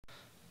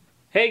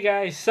Hey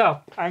guys,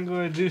 sup? I'm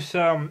going to do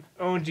some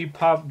Omg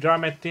Pop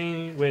drama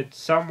thing with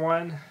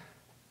someone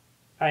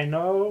I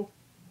know,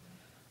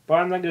 but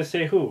I'm not going to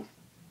say who.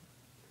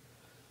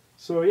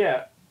 So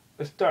yeah,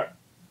 let's start.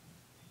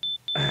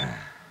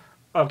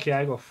 Okay,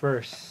 I go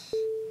first.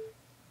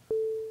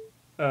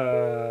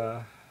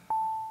 Uh,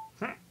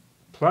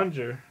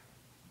 Plunger.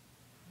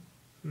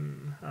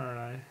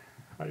 Alright.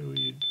 How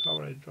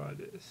would I draw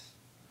this?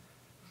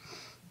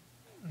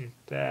 Like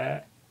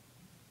that.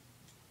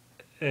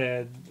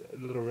 And a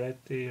little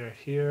red thing right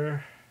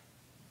here.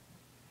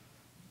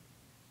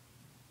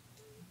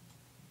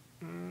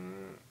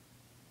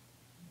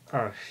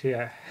 Oh,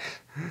 yeah.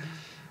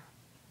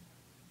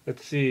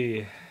 Let's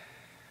see.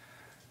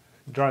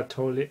 Draw a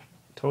toilet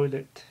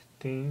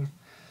thing.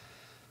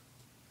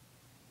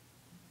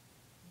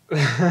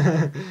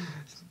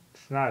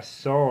 It's not a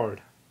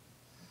sword.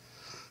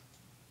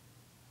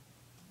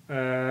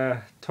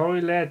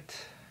 Toilet,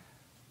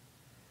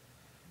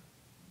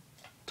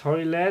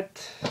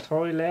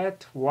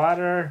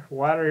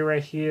 water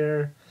right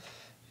here.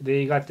 Then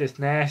you got this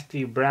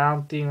nasty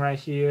brown thing right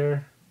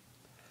here.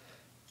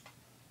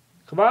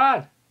 Come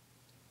on!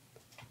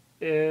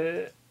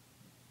 This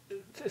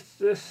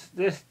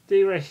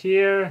thing right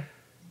here.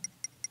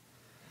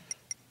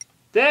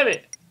 Damn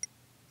it!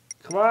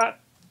 Come on!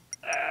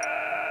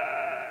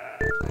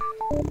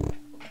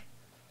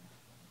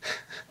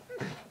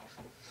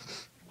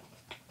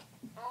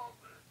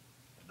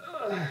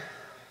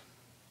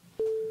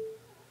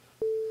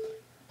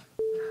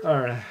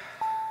 Alright.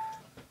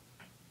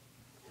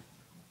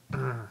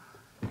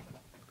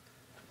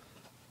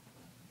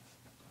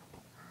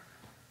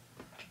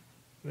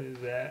 What is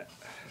that?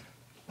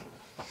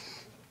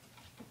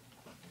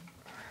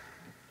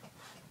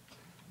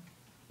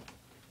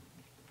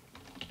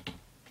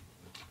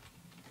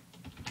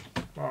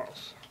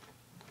 Balls.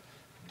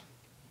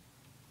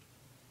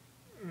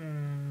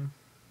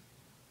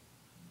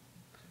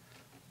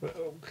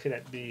 What could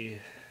that be?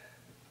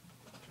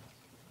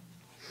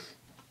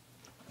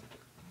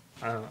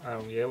 I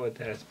don't get what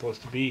that's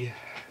supposed to be.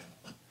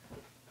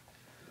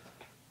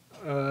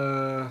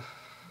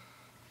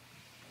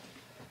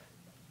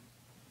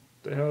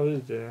 The hell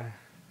is that?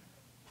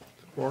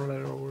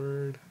 4-letter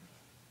word.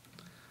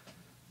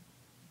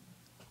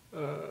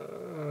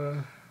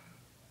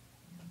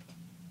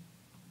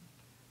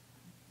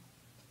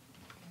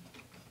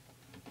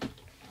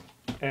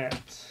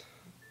 Ants.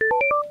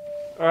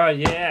 Oh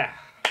yeah.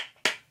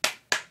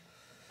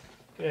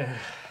 Yeah.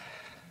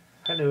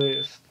 I knew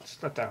it's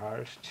not that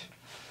hard.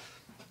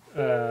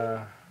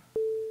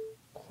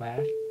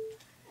 Quack.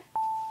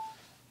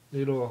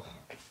 Little.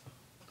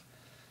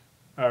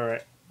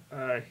 Alright.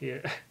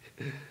 Here.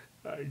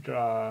 I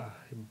draw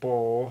a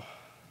bowl.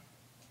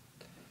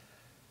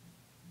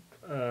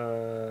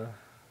 The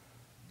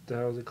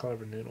hell is it called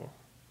of a noodle?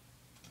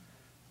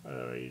 I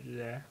don't know, you do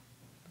that.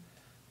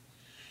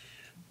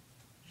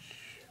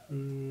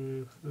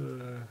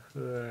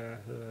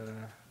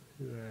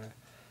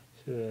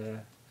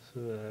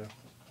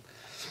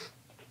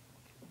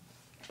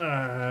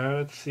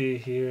 Let's see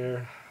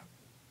here.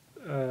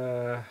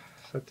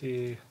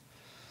 Something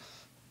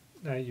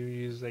that you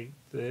use like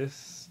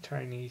this,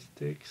 Chinese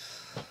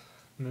sticks,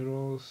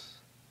 noodles,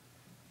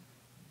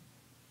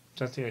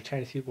 something that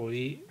Chinese people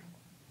eat.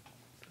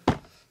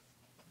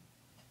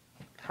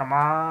 Come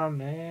on,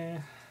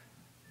 man.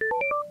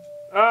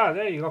 Oh,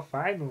 there you go,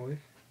 finally.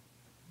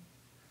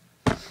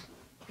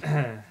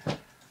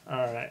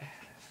 Alright,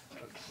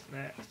 what's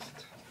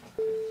next?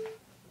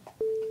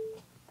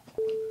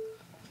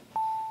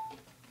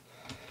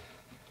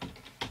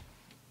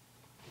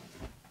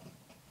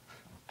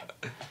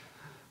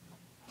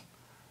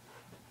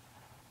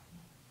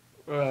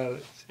 Well,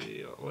 let's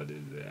see, what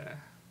is that?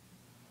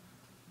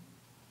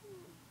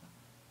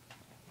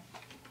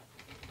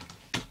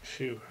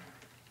 Shoe.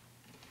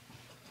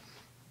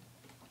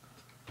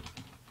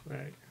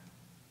 Right.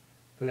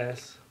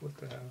 Less, what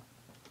the hell?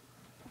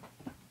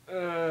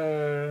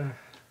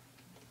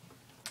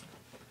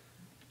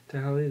 The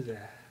hell is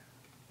that?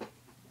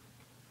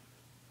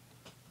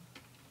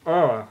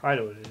 Oh, I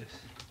know what it is.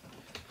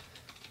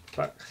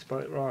 Fuck, spell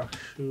it wrong.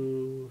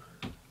 Shoe,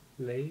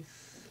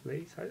 lace?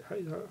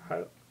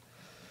 How?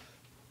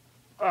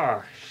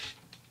 Oh,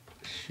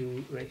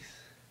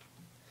 shoelace.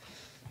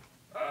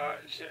 Oh,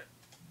 shit.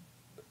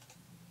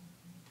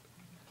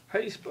 How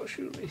do you spell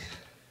shoelace?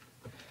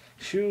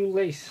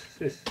 Shoelace.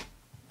 This.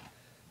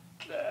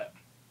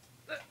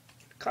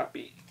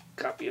 Copy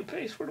and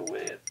paste for the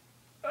win.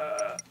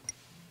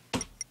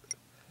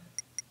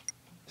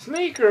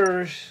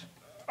 Sneakers.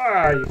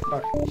 Ah, you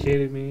fucking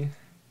kidding me?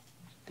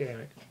 Damn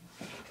it.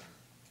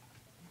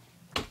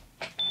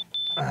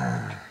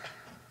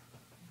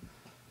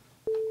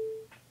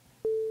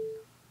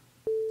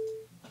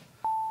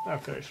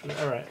 Not finished.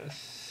 Alright,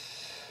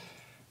 let's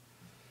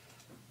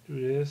do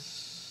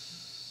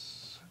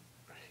this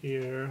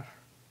here.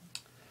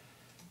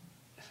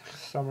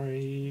 Summer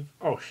Eve.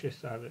 Oh shit,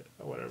 I have it.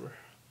 Whatever.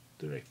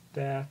 Do like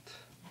that.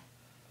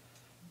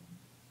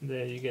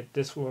 Then you get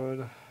this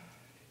one.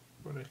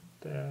 Go like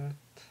that.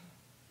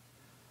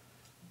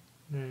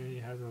 Then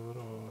you have the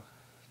little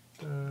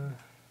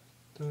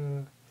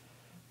the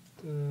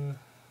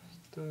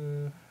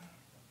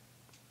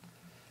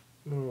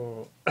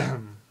little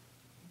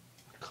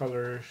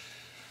colors,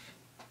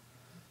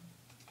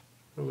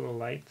 the little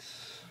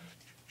lights.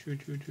 Choo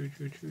choo choo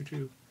choo choo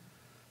choo.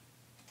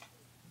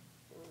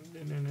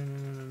 And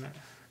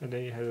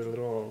then you have a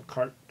little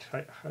cart,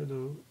 have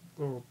the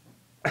little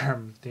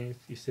things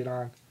you sit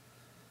on.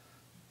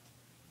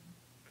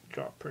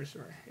 Draw a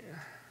person right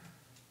here.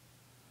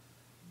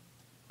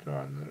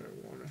 Draw another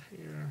one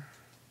here.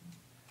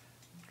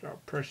 Draw a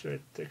person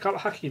right there.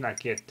 How can you not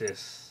get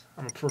this?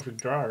 I'm a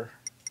perfect drawer,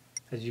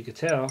 as you can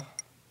tell.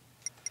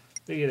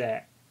 Look at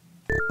that.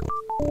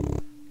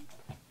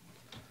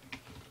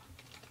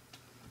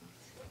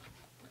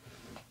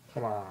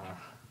 Come on.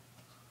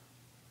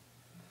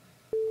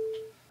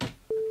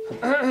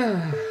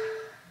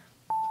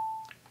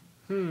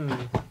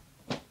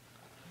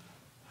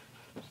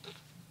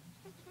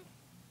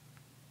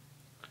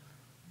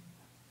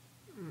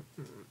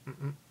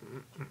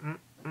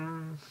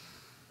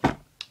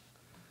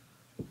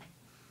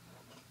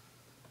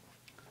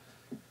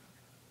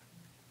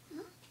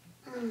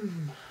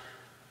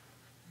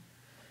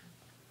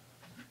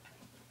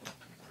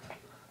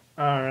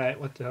 Alright,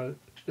 what the hell?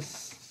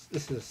 This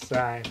is a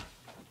sign.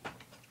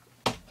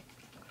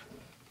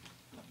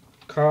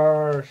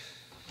 Car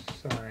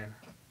sign.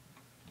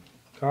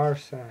 Car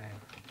sign.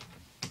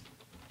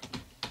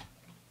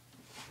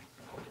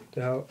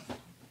 The hell?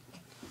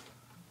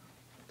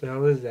 The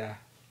hell is that?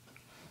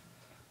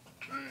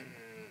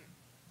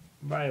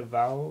 By a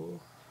vowel?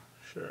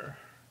 Sure.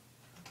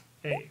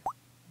 A.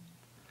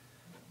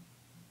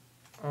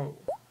 O.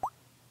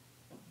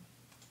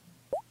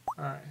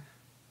 I.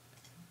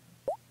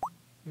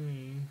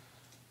 E.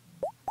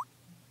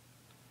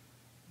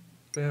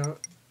 The hell?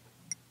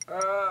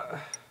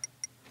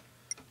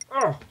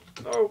 Oh,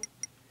 no.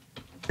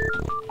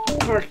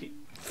 Marky.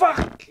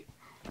 Fuck!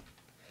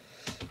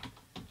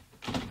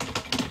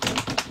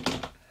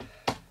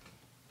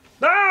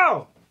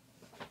 No!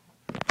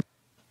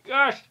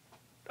 Gosh!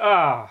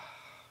 Ah, oh,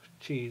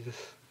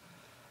 Jesus.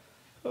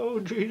 Oh,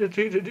 Jesus,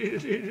 Jesus,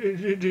 Jesus,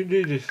 Jesus,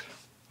 Jesus.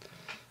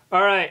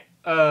 Alright,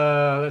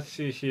 let's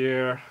see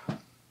here.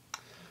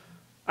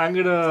 I'm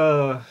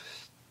gonna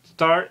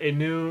start a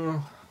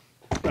new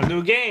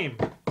game,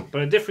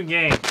 but a different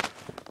game.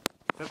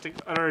 Something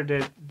other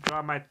than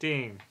draw my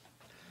thing.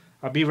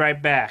 I'll be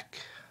right back.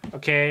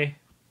 Okay?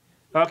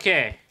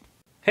 Okay.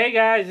 Hey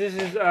guys, this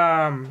is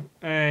a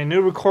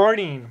new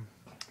recording.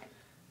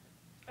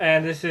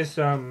 And this is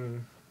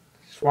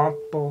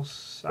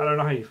Swamples. I don't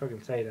know how you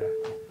fucking say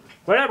that.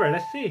 Whatever,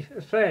 let's see.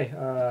 Let's play.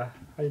 How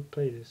do you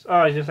play this?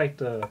 Oh, it's just like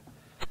the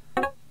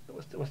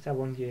what's that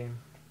one game?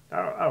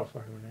 I don't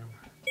fucking remember.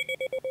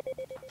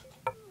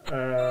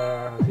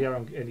 See,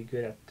 I'm any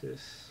good at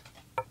this.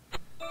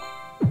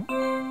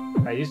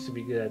 I used to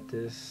be good at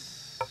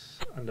this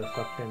on the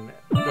fucking,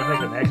 there's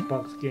like an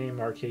Xbox game,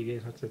 arcade game,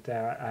 something like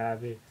that. I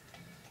have it.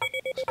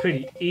 It's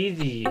pretty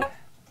easy.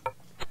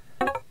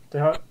 The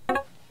hell?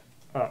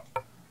 Oh.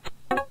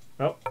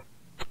 Nope.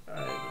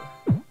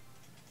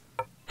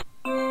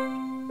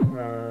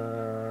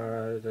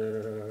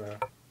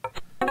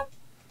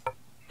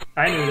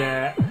 I knew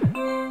that.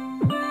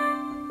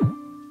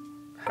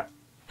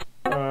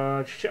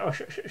 Shit. Oh,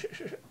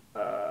 shit.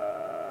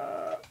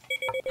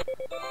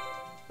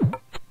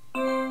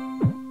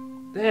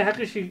 Hey, how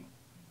could she?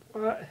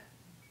 What?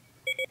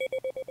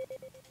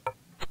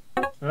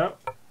 Oh.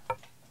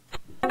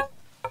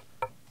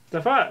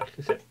 The fuck?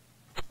 Is it?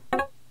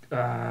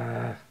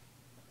 Gosh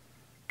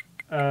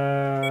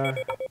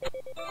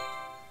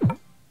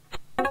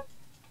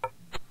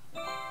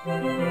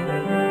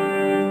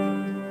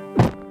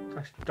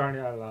darn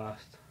it, I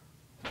lost.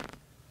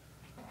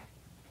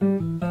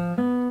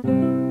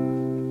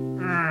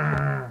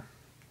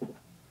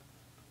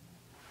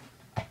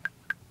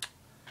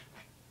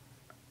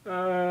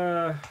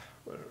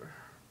 Whatever.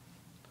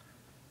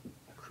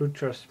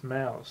 Crutra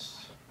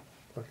smells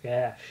like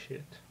ass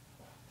shit.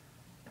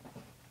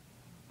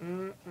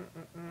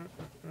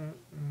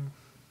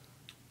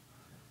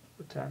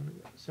 What time is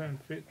it?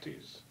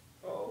 7:50s.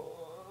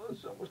 Oh,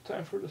 it's almost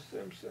time for the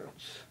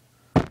Simpsons.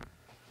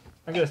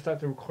 I'm gonna start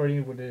the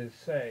recording when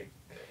it's like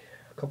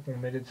a couple of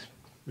minutes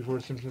before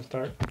the Simpsons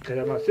start, because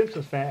I'm a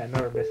Simpsons fan. I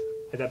never missed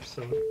an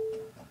episode.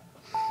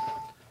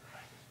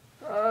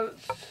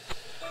 Let's see.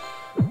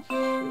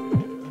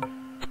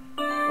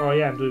 Oh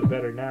yeah, I'm doing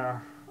better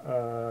now.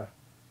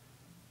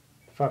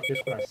 Fuck,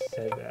 just when I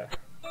said that.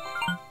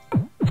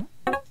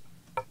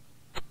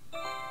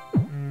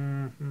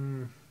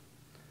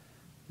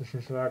 This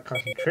is a lot of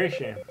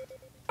concentration.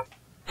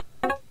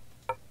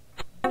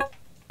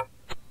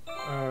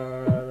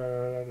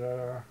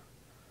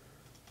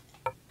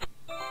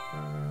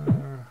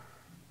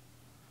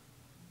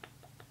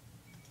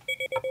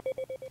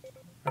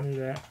 I knew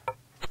that.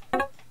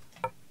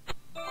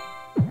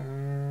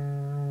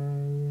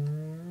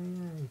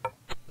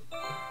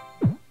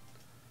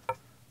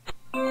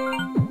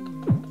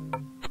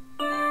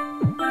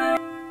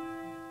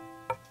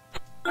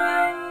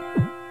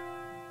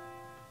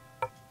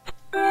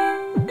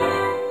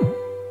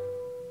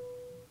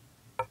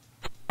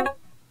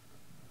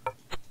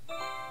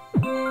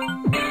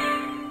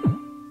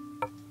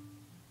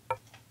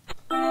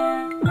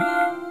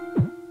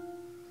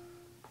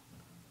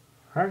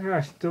 How can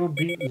I still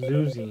be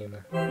losing?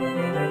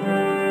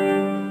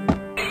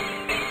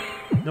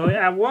 No,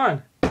 I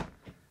won!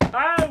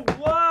 I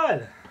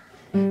won!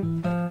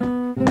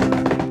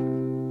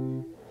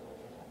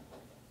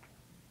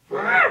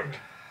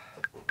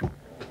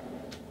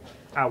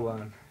 I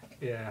won.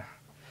 Yeah.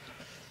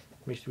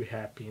 Makes me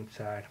happy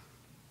inside.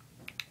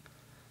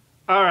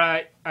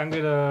 Alright, I'm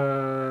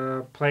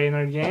gonna play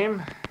another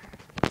game.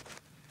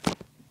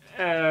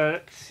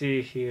 Let's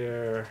see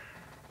here.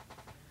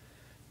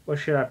 What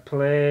should I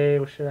play?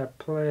 What should I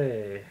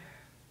play?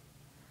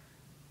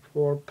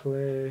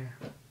 Foreplay.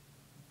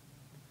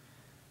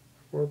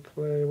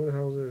 Foreplay. What the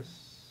hell is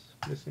this?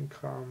 Missing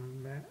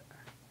combat.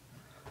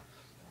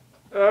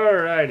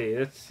 Alrighty,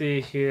 let's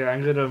see here.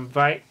 I'm gonna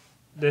invite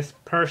this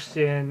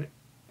person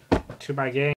to my game.